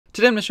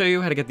Today I'm going to show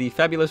you how to get the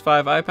Fabulous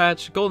 5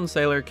 Eyepatch, Golden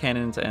Sailor,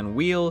 Cannons and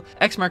Wheel,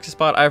 X marks the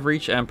spot I've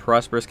reached, and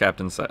Prosperous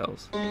Captain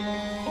Sails.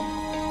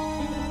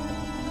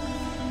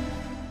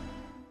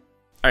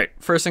 Alright,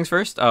 first things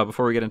first,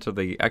 before we get into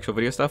the actual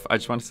video stuff, I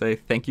just want to say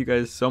thank you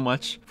guys so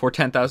much for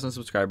 10,000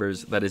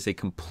 subscribers. That is a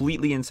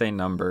completely insane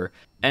number,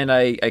 and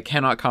I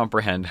cannot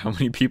comprehend how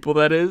many people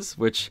that is,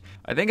 which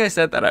I think I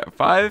said that at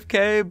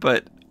 5K,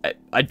 but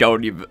I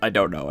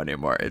don't know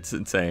anymore. It's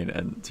insane,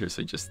 and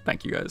seriously, just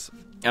thank you guys.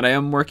 And I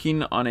am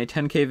working on a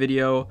 10K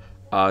video,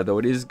 though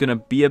it is gonna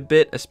be a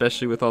bit,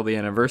 especially with all the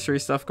anniversary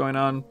stuff going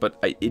on, but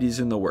it is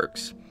in the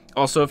works.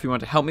 Also, if you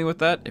want to help me with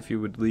that, if you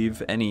would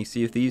leave any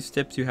Sea of Thieves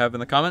tips you have in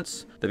the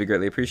comments, that'd be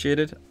greatly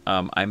appreciated.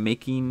 I'm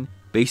making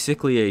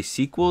basically a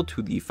sequel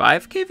to the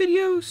 5K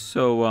video,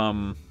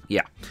 so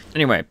yeah.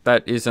 Anyway,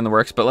 that is in the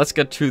works, but let's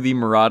get to the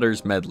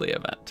Marauders Medley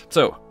event.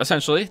 So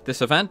essentially,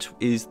 this event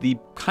is the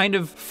kind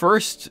of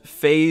first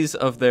phase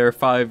of their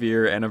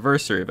 5-year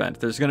anniversary event.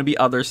 There's going to be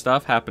other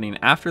stuff happening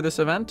after this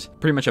event,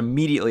 pretty much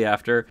immediately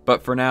after,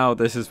 but for now,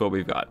 this is what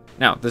we've got.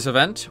 Now, this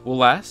event will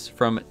last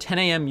from 10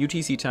 a.m.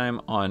 UTC time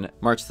on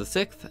March the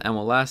 6th and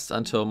will last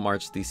until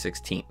March the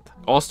 16th.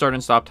 All start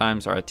and stop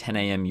times are at 10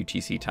 a.m.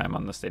 UTC time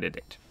on the stated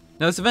date.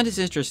 Now, this event is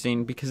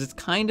interesting because it's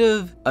kind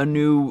of a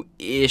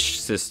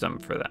new-ish system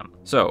for them.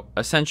 So,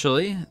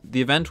 essentially,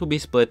 the event will be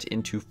split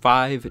into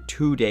 5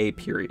 two-day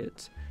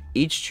periods.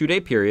 Each 2-day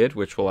period,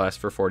 which will last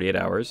for 48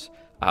 hours.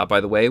 By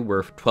the way,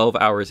 we're 12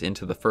 hours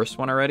into the first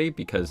one already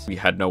because we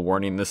had no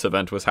warning this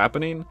event was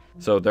happening.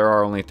 So there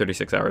are only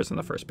 36 hours in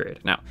the first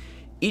period. Now,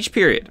 each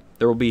period,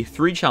 there will be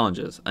 3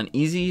 challenges, an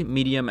easy,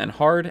 medium, and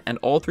hard, and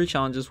all 3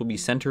 challenges will be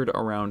centered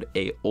around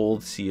a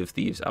old Sea of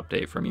Thieves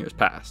update from years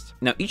past.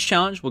 Now, each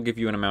challenge will give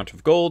you an amount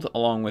of gold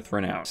along with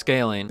renown,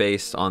 scaling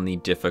based on the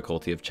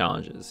difficulty of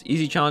challenges.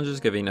 Easy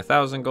challenges giving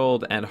 1,000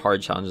 gold, and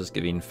hard challenges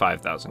giving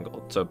 5,000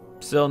 gold, so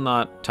still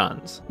not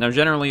tons. Now,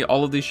 generally,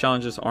 all of these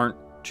challenges aren't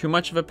too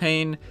much of a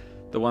pain.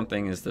 The one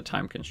thing is the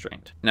time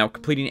constraint. Now,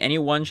 completing any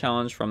one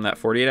challenge from that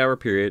 48-hour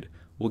period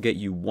will get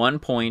you 1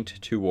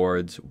 point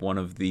towards one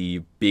of the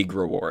big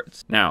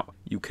rewards. Now,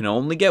 you can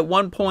only get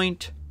 1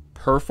 point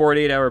per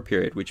 48-hour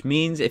period, which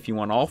means if you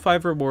want all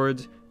 5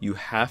 rewards, you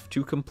have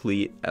to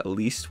complete at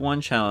least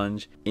 1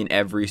 challenge in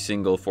every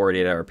single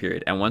 48-hour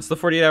period. And once the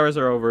 48 hours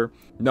are over,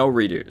 no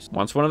redos.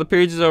 Once one of the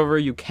periods is over,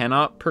 you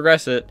cannot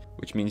progress it,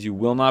 which means you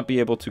will not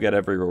be able to get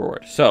every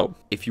reward. So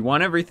if you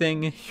want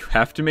everything, you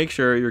have to make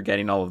sure you're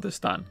getting all of this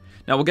done.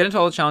 Now, we'll get into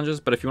all the challenges,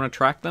 but if you want to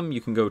track them,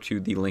 you can go to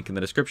the link in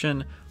the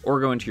description or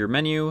go into your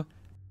menu,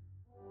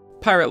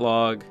 Pirate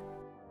Log,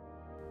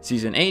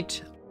 Season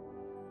 8,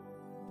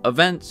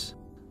 Events,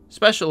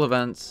 Special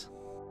Events,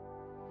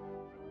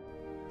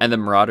 and the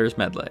Marauders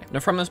Medley.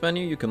 Now, from this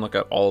menu, you can look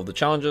at all of the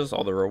challenges,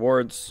 all the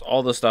rewards,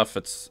 all the stuff.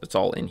 It's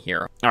all in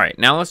here. All right,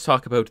 now let's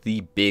talk about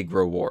the big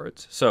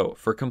rewards. So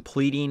for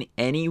completing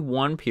any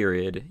one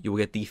period, you will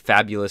get the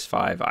Fabulous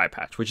 5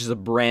 Eyepatch, which is a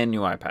brand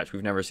new eye patch.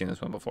 We've never seen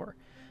this one before.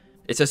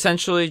 It's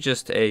essentially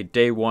just a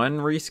day 1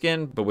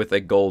 reskin, but with a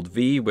gold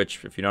V,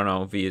 which, if you don't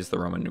know, V is the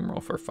Roman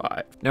numeral for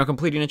 5. Now,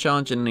 completing a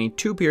challenge in any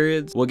 2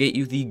 periods will get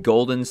you the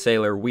Golden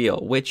Sailor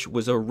Wheel, which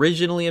was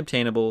originally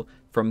obtainable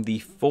from the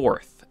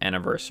 4th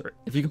anniversary.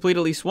 If you complete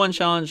at least 1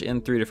 challenge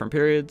in 3 different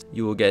periods,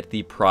 you will get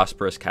the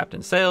Prosperous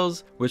Captain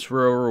Sails, which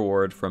were a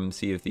reward from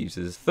Sea of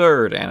Thieves'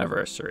 3rd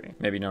anniversary.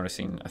 Maybe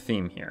noticing a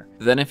theme here.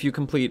 Then if you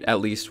complete at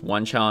least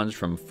 1 challenge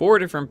from 4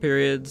 different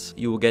periods,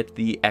 you will get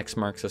the X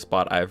marks the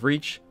spot I've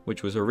reached,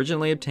 which was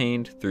originally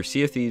obtained through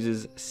Sea of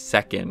Thieves'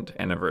 2nd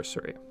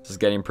anniversary. This is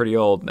getting pretty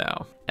old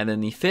now. And then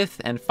the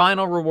 5th and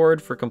final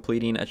reward for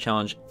completing a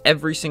challenge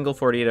every single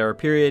 48-hour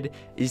period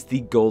is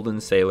the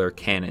Golden Sailor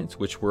Cannons,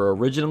 which were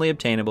originally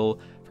obtainable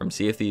from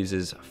Sea of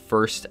Thieves'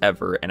 1st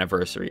ever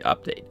anniversary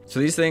update. So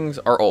these things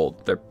are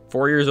old. They're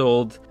 4 years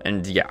old,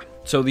 and yeah.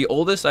 So the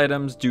oldest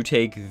items do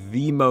take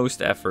the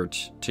most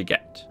effort to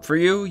get. For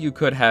you, you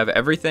could have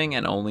everything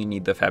and only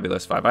need the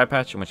Fabulous 5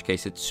 Eyepatch, in which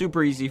case it's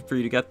super easy for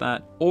you to get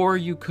that. Or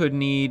you could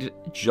need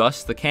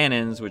just the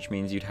cannons, which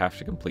means you'd have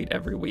to complete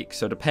every week.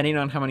 So depending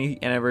on how many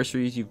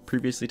anniversaries you've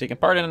previously taken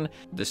part in,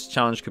 this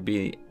challenge could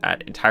be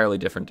at entirely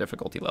different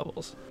difficulty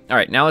levels. All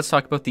right, now let's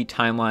talk about the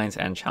timelines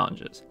and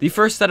challenges. The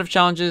first set of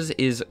challenges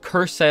is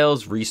Curse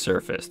Sails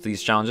Resurfaced.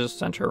 These challenges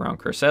center around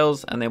Curse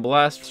Sails, and they will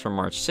last from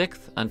March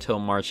 6th until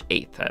March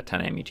 8th at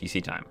 10 a.m.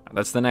 UTC time.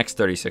 That's the next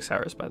 36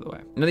 hours, by the way.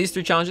 Now, these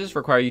 3 challenges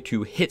require you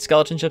to hit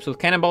skeleton ships with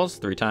cannonballs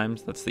 3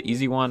 times. That's the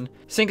easy one.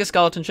 Sink a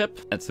skeleton ship.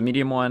 That's the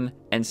medium one.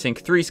 And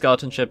sink 3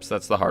 skeleton ships.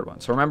 That's the hard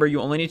one. So remember,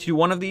 you only need to do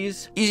 1 of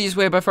these. Easiest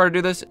way by far to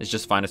do this is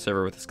just find a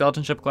server with a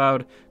skeleton ship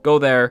cloud. Go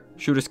there,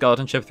 shoot a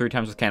skeleton ship 3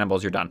 times with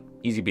cannonballs. You're done.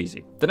 Easy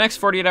peasy. The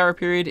next 48-hour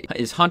period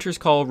is Hunter's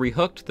Call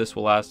Rehooked. This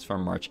will last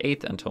from March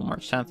 8th until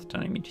March 10th,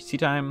 10 a.m. UTC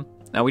time.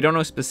 Now, we don't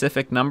know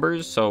specific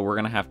numbers, so we're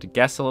going to have to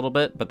guess a little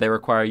bit, but they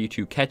require you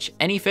to catch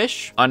any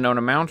fish, unknown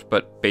amount,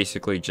 but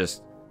basically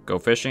just go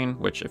fishing,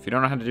 which if you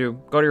don't know how to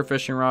do, go to your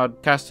fishing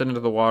rod, cast it into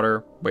the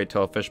water, wait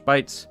till a fish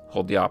bites,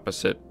 hold the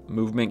opposite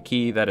movement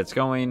key that it's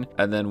going,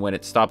 and then when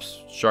it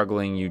stops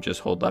struggling, you just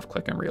hold left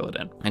click and reel it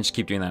in. And just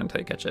keep doing that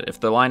until you catch it. If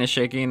the line is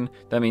shaking,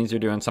 that means you're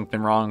doing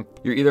something wrong.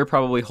 You're either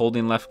probably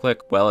holding left click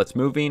while it's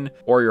moving,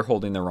 or you're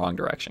holding the wrong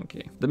direction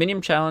key. The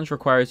medium challenge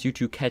requires you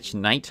to catch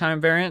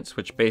nighttime variants,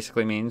 which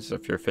basically means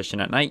if you're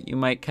fishing at night, you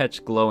might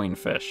catch glowing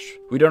fish.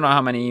 We don't know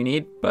how many you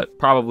need, but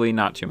probably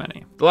not too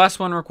many. The last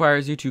one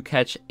requires you to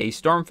catch a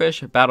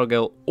stormfish,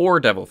 battlegill,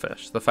 or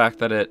devilfish. The fact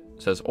that it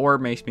says or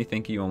makes me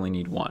think you only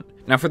need one.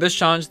 Now for this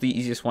challenge, the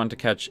easiest one to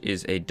catch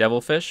is a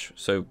devilfish.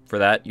 So for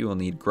that, you will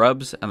need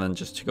grubs, and then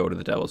just to go to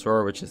the Devil's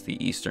Roar, which is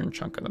the eastern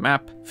chunk of the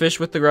map. Fish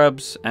with the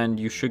grubs, and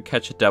you should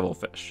catch a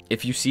devilfish.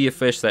 If you see a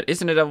fish that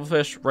isn't a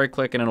devilfish, right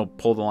click and it'll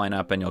pull the line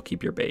up and you'll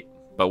keep your bait.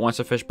 But once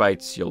a fish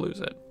bites, you'll lose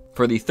it.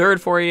 For the third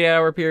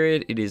 48-hour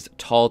period, it is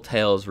Tall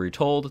Tales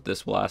Retold.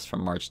 This will last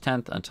from March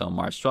 10th until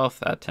March 12th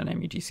at 10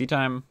 a.m. UTC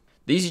time.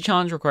 The easy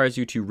challenge requires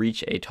you to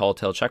reach a tall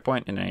tale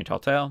checkpoint in any tall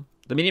tale.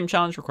 The medium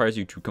challenge requires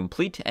you to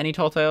complete any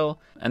tall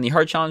tale, and the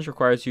hard challenge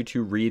requires you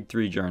to read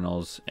 3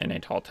 journals in a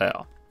tall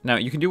tale. Now,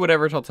 you can do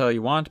whatever tall tale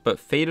you want, but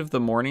Fate of the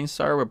Morning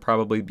Star would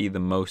probably be the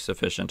most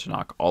sufficient to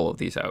knock all of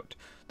these out.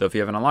 Though if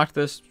you haven't unlocked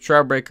this,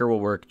 Shroudbreaker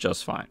will work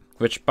just fine.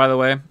 Which, by the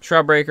way,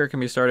 Shroudbreaker can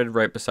be started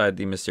right beside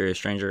the Mysterious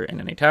Stranger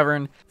in any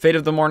tavern. Fate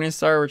of the Morning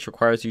Star, which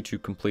requires you to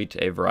complete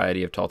a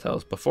variety of tall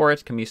tales before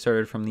it, can be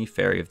started from the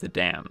Ferry of the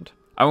Damned.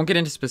 I won't get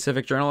into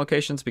specific journal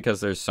locations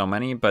because there's so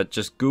many, but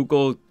just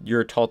Google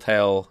your tall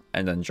tale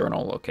and then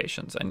journal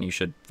locations, and you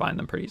should find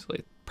them pretty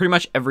easily. Pretty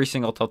much every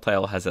single tall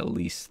tale has at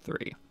least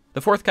 3.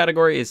 The fourth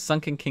category is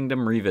Sunken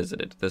Kingdom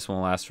Revisited. This one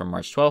will last from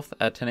March 12th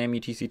at 10 a.m.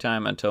 UTC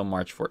time until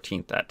March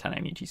 14th at 10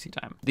 a.m. UTC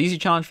time. The easy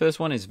challenge for this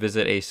one is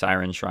visit a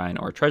siren shrine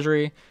or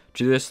treasury.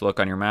 To do this, look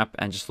on your map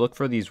and just look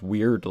for these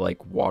weird,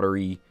 like,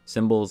 watery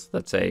symbols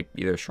that say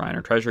either shrine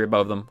or treasury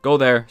above them. Go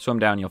there, swim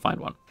down, you'll find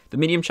one. The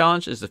medium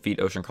challenge is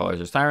defeat ocean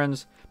crawlers or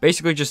sirens.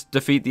 Basically just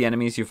defeat the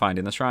enemies you find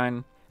in the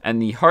shrine.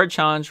 And the hard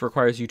challenge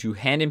requires you to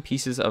hand in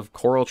pieces of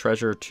coral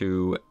treasure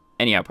to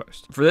any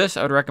outpost. For this,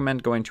 I would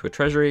recommend going to a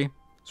treasury,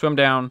 swim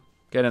down,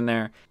 get in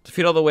there,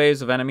 defeat all the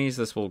waves of enemies.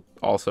 This will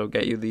also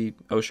get you the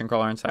ocean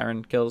crawler and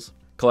siren kills.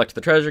 Collect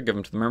the treasure, give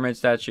them to the mermaid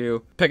statue,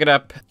 pick it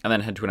up, and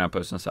then head to an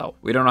outpost and sell.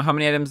 We don't know how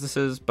many items this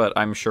is, but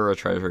I'm sure a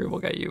treasury will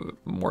get you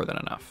more than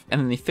enough. And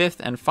then the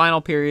fifth and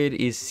final period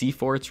is Sea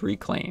Forts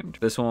Reclaimed.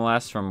 This one will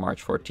last from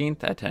March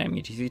 14th at 10 a.m.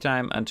 UTC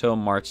time until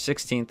March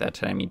 16th at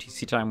 10 a.m.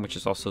 UTC time, which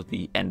is also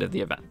the end of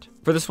the event.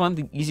 For this one,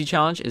 the easy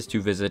challenge is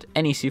to visit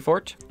any sea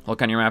fort.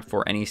 Look on your map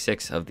for any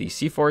 6 of these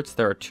sea forts.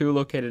 There are 2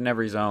 located in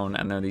every zone,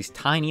 and they're these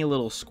tiny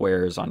little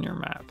squares on your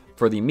map.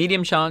 For the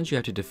medium challenge, you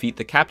have to defeat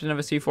the captain of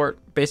a sea fort,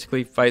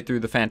 basically fight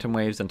through the phantom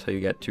waves until you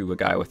get to a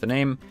guy with a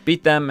name,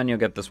 beat them, and you'll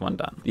get this one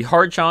done. The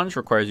hard challenge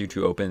requires you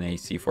to open a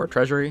sea fort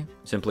treasury.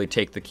 Simply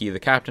take the key the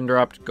captain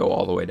dropped, go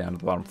all the way down to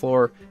the bottom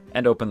floor,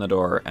 and open the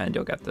door, and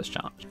you'll get this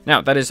challenge.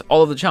 Now, that is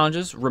all of the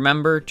challenges.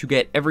 Remember, to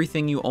get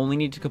everything, you only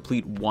need to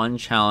complete 1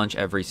 challenge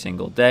every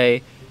single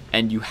day,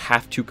 and you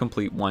have to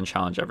complete 1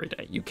 challenge every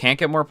day. You can't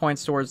get more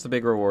points towards the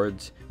big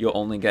rewards. You'll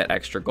only get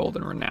extra gold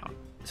and renown.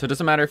 So it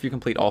doesn't matter if you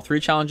complete all 3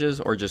 challenges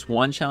or just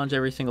 1 challenge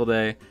every single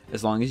day.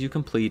 As long as you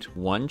complete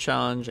 1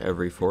 challenge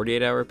every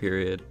 48-hour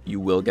period, you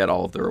will get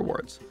all of the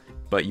rewards.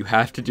 But you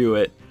have to do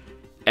it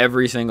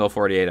every single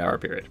 48-hour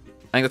period.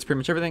 I think that's pretty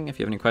much everything. If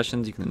you have any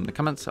questions, you can leave them in the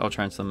comments. I'll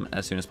try and answer them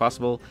as soon as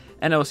possible.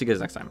 And I will see you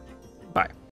guys next time. Bye.